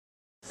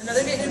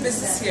Another day in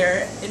business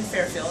here in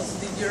Fairfield,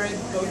 the Yurway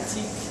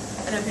Boutique,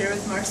 and I'm here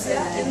with Marcia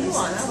and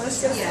Luana. Why don't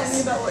you guys tell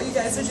me about what you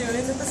guys are doing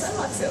at the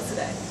sidewalk sale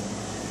today?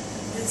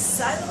 The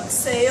sidewalk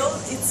sale,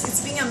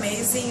 it's been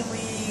amazing.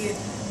 We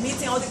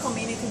meeting all the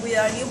community. We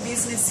are a new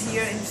business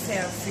here in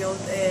Fairfield.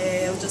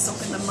 We just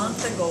opened a month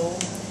ago,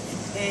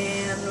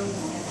 and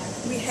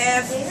we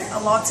have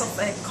a lot of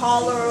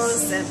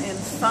colors and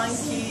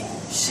funky,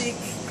 chic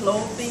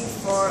clothing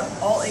for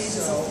all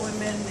ages of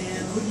women,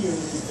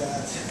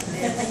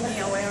 and bringing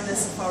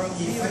awareness of our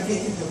beauty.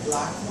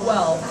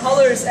 Well,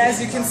 colors,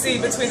 as you can see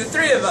between the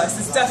three of us,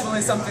 is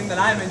definitely something that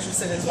I'm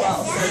interested in as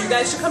well. So you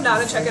guys should come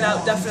down and check it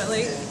out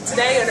definitely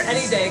today or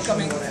any day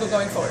going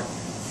forward.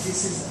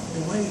 This is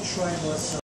the way you try